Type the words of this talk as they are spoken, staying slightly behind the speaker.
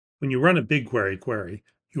When you run a BigQuery query,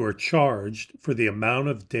 you are charged for the amount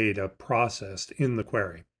of data processed in the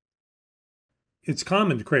query. It's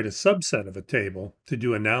common to create a subset of a table to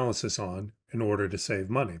do analysis on in order to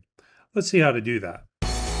save money. Let's see how to do that.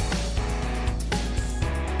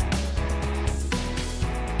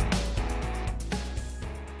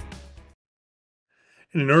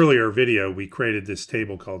 In an earlier video, we created this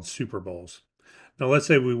table called Super Bowls. Now let's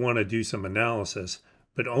say we want to do some analysis,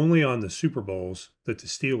 but only on the Super Bowls that the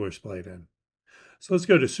Steelers played in. So let's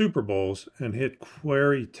go to Super Bowls and hit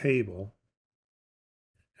Query Table.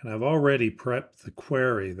 And I've already prepped the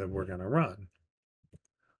query that we're going to run.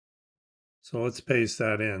 So let's paste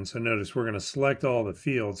that in. So notice we're going to select all the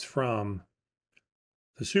fields from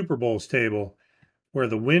the Super Bowls table where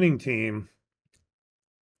the winning team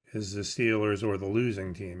is the Steelers or the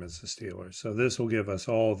losing team is the Steelers. So this will give us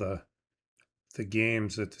all the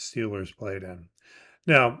games that the Steelers played in.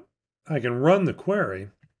 Now, I can run the query,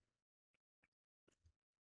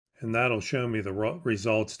 and that'll show me the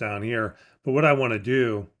results down here. But what I want to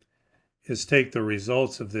do is take the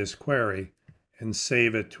results of this query and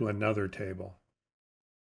save it to another table.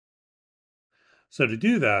 So to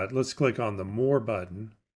do that, let's click on the More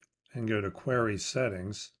button and go to Query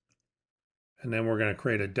Settings. And then we're going to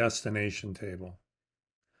create a destination table.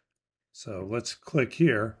 So let's click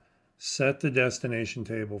here, set the destination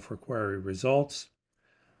table for query results.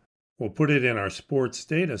 We'll put it in our sports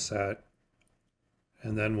data set,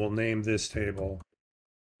 and then we'll name this table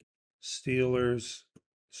Steelers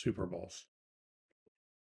Super Bowls.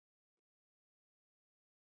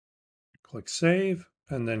 Click Save,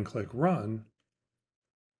 and then click Run,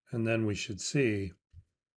 and then we should see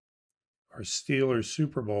our Steelers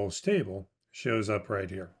Super Bowls table shows up right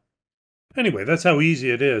here. Anyway, that's how easy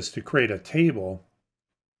it is to create a table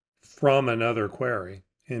from another query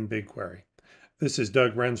in BigQuery. This is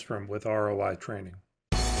Doug Renstrom with ROI Training.